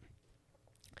 And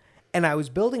I was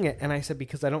building it, and I said,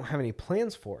 because I don't have any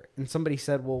plans for it. And somebody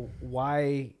said, well,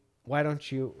 why don't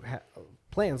you have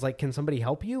plans? Like, can somebody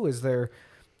help you?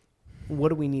 What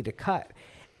do we need to cut?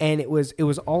 And it was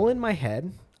all in my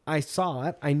head. I saw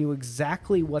it. I knew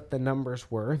exactly what the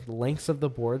numbers were, the lengths of the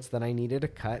boards that I needed to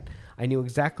cut. I knew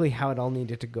exactly how it all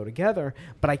needed to go together,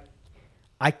 but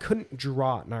I couldn't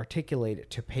draw it and articulate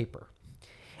it to paper.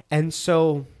 And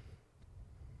so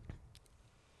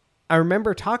I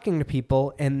remember talking to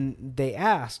people, and they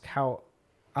asked how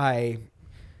they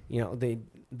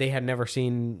had never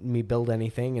seen me build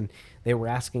anything, and they were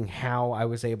asking how I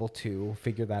was able to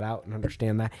figure that out and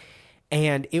understand that.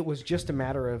 And it was just a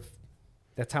matter of,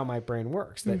 that's how my brain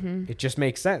works, that it just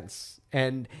makes sense.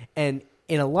 And in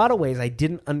a lot of ways, I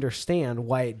didn't understand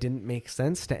why it didn't make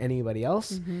sense to anybody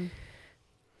else.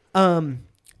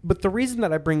 But the reason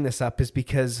that I bring this up is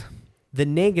because the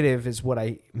negative is what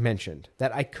I mentioned,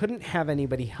 that I couldn't have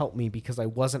anybody help me because I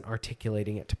wasn't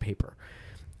articulating it to paper.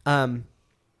 Now,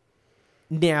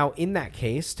 in that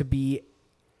case, to be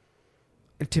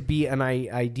an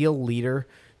ideal leader,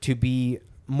 to be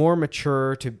more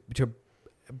mature, to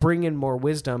bring in more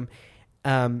wisdom.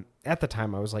 At the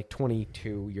time, I was like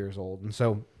 22 years old, and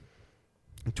so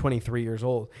 23 years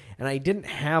old, and I didn't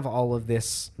have all of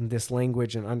this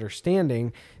language and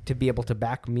understanding to be able to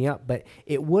back me up. But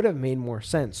it would have made more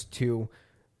sense to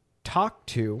talk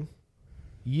to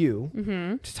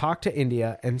you, to talk to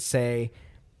India, and say,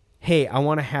 "Hey, I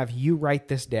want to have you write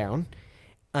this down,"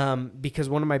 because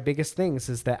one of my biggest things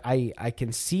is that I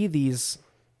can see these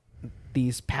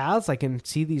paths, I can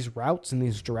see these routes and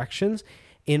these directions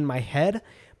in my head,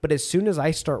 but as soon as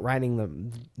I start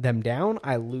writing them down,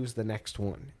 I lose the next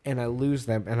one, and I lose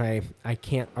them, and I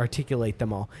can't articulate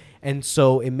them all. And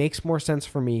so it makes more sense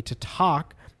for me to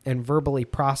talk and verbally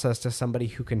process to somebody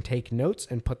who can take notes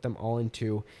and put them all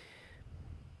into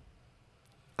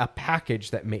a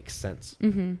package that makes sense.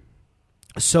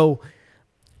 So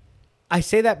I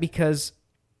say that because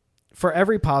for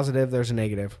every positive, there's a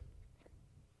negative.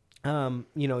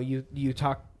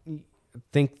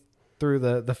 Think through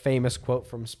the famous quote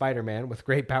from Spider-Man, with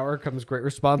great power comes great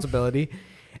responsibility.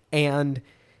 And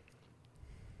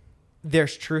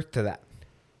there's truth to that,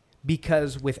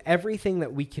 because with everything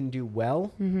that we can do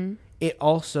well, it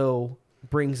also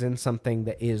brings in something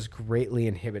that is greatly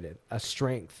inhibited, a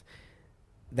strength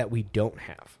that we don't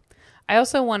have. I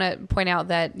also want to point out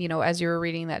that, as you were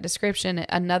reading that description,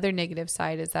 another negative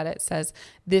side is that it says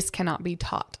this cannot be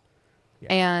taught.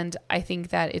 Yeah. And I think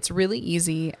that it's really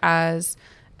easy as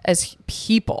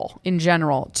people in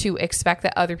general to expect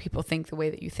that other people think the way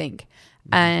that you think.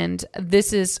 And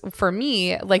this is, for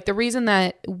me, like, the reason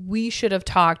that we should have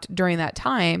talked during that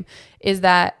time is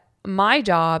that my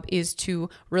job is to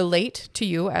relate to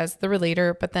you as the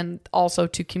relator, but then also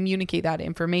to communicate that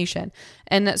information.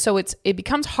 And so it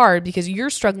becomes hard because you're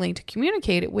struggling to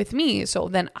communicate it with me. So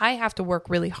then I have to work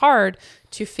really hard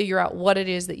to figure out what it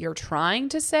is that you're trying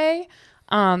to say,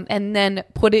 and then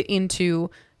put it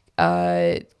into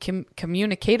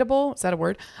communicatable, is that a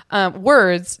word?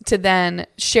 Words to then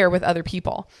share with other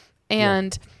people.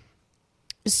 And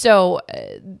so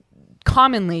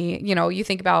commonly, you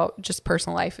think about just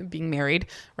personal life and being married,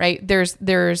 right? There's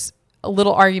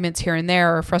little arguments here and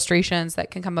there, or frustrations that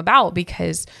can come about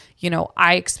because,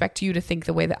 I expect you to think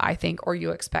the way that I think, or you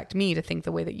expect me to think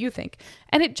the way that you think.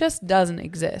 And it just doesn't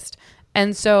exist.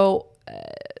 And so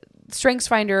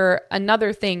StrengthsFinder,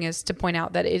 another thing is to point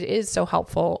out that it is so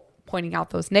helpful pointing out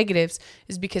those negatives,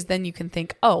 is because then you can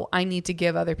think, oh, I need to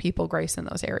give other people grace in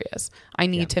those areas. I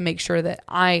need to make sure that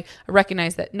I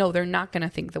recognize that, no, they're not going to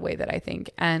think the way that I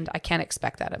think, and I can't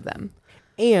expect that of them.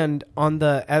 And on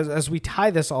the, as we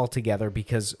tie this all together,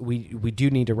 because we do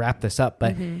need to wrap this up,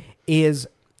 but is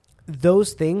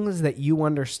those things that you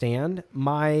understand,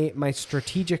 my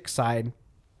strategic side,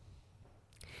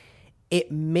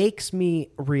 it makes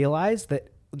me realize that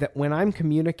when I'm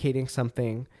communicating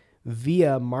something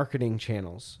via marketing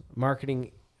channels,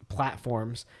 marketing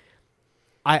platforms,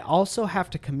 I also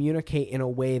have to communicate in a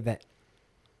way that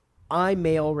I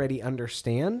may already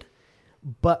understand,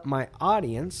 but my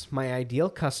audience, my ideal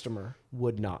customer,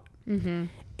 would not.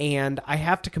 And I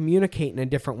have to communicate in a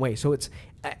different way. So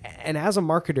and as a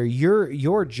marketer,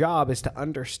 your job is to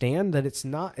understand that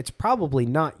it's probably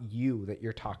not you that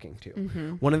you're talking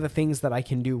to. One of the things that I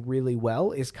can do really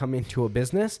well is come into a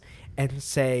business and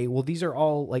say, well, these are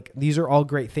all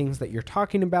great things that you're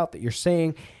talking about, that you're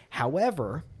saying.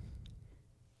 However,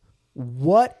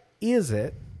 what is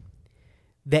it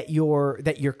that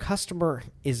your customer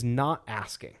is not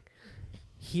asking?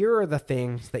 Here are the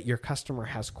things that your customer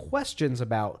has questions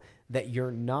about that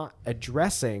you're not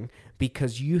addressing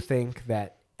because you think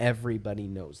that everybody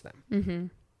knows them. Mm-hmm.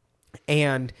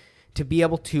 And to be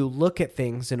able to look at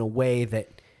things in a way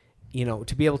that,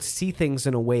 to be able to see things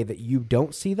in a way that you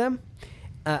don't see them,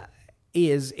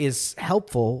 is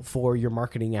helpful for your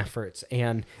marketing efforts,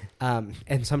 and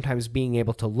sometimes being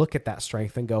able to look at that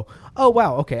strength and go, oh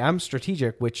wow, okay, I'm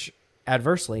strategic, which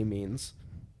adversely means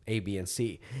A, B, and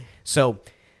C. So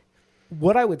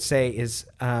what I would say is,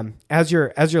 as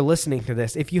you're listening to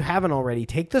this, if you haven't already,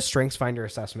 take the StrengthsFinder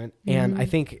assessment. And I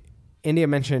think India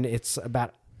mentioned it's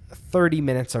about 30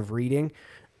 minutes of reading,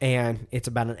 and it's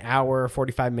about an hour,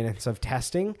 45 minutes of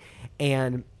testing,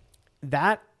 and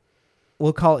that,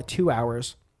 we'll call it 2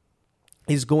 hours,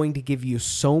 is going to give you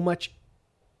so much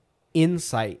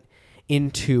insight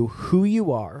into who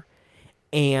you are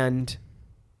and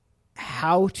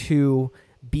how to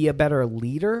be a better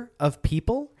leader of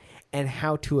people and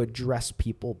how to address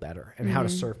people better and how to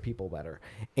serve people better.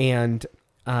 And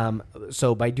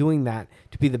so by doing that,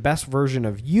 to be the best version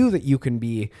of you that you can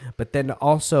be, but then to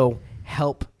also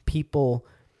help people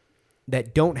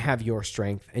that don't have your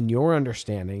strength and your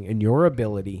understanding and your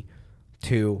ability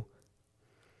to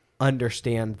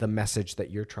understand the message that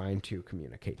you're trying to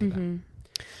communicate to them.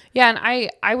 Yeah. And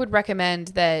I would recommend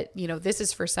that, this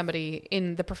is for somebody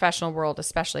in the professional world,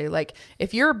 especially like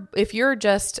if you're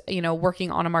just,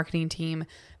 working on a marketing team,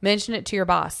 mention it to your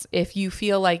boss. If you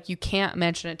feel like you can't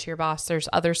mention it to your boss, there's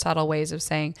other subtle ways of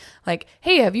saying like,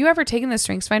 hey, have you ever taken the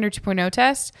StrengthsFinder 2.0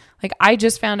 test? Like, I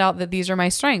just found out that these are my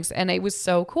strengths and it was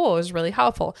so cool. It was really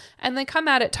helpful. And then come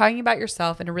at it talking about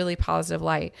yourself in a really positive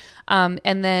light. And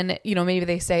then, maybe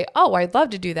they say, oh, I'd love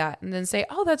to do that. And then say,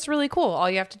 oh, that's really cool. All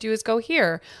you have to do is go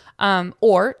here.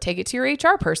 Or take it to your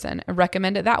HR person and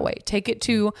recommend it that way. Take it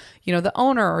to, the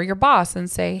owner or your boss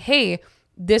and say, hey,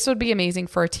 this would be amazing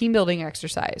for a team building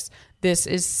exercise. This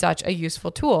is such a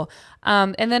useful tool.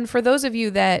 And then for those of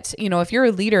you that, if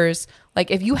you're leaders,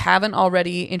 like if you haven't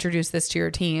already introduced this to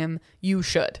your team, you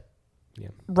should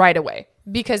right away,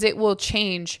 because it will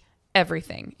change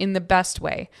everything in the best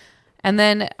way. And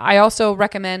then I also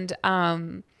recommend,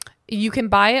 you can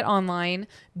buy it online.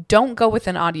 Don't go with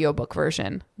an audiobook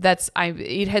version.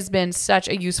 It has been such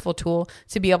a useful tool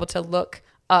to be able to look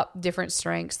up different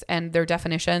strengths and their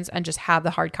definitions and just have the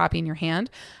hard copy in your hand.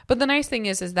 But the nice thing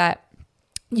is that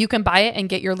you can buy it and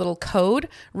get your little code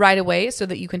right away so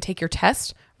that you can take your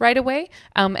test right away.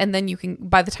 And then you can,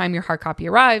 by the time your hard copy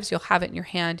arrives, you'll have it in your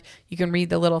hand. You can read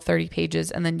the little 30 pages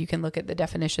and then you can look at the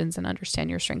definitions and understand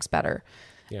your strengths better.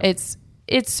 Yeah.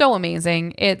 It's so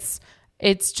amazing. It's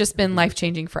just been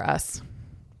life-changing for us.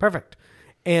 Perfect.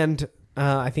 And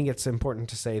I think it's important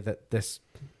to say that this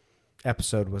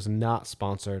episode was not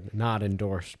sponsored, not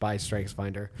endorsed by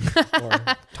StrengthsFinder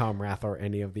or Tom Rath or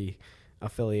any of the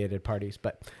affiliated parties,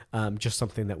 but just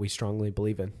something that we strongly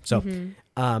believe in. So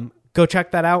go check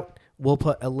that out. We'll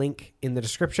put a link in the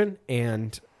description,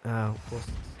 and we'll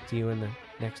see you in the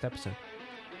next episode.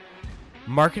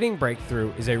 Marketing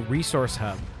Breakthrough is a resource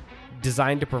hub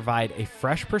designed to provide a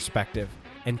fresh perspective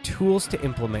and tools to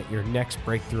implement your next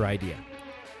breakthrough idea.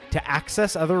 To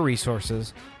access other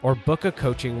resources or book a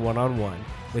coaching one-on-one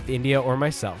with India or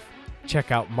myself,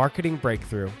 check out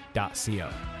marketingbreakthrough.co.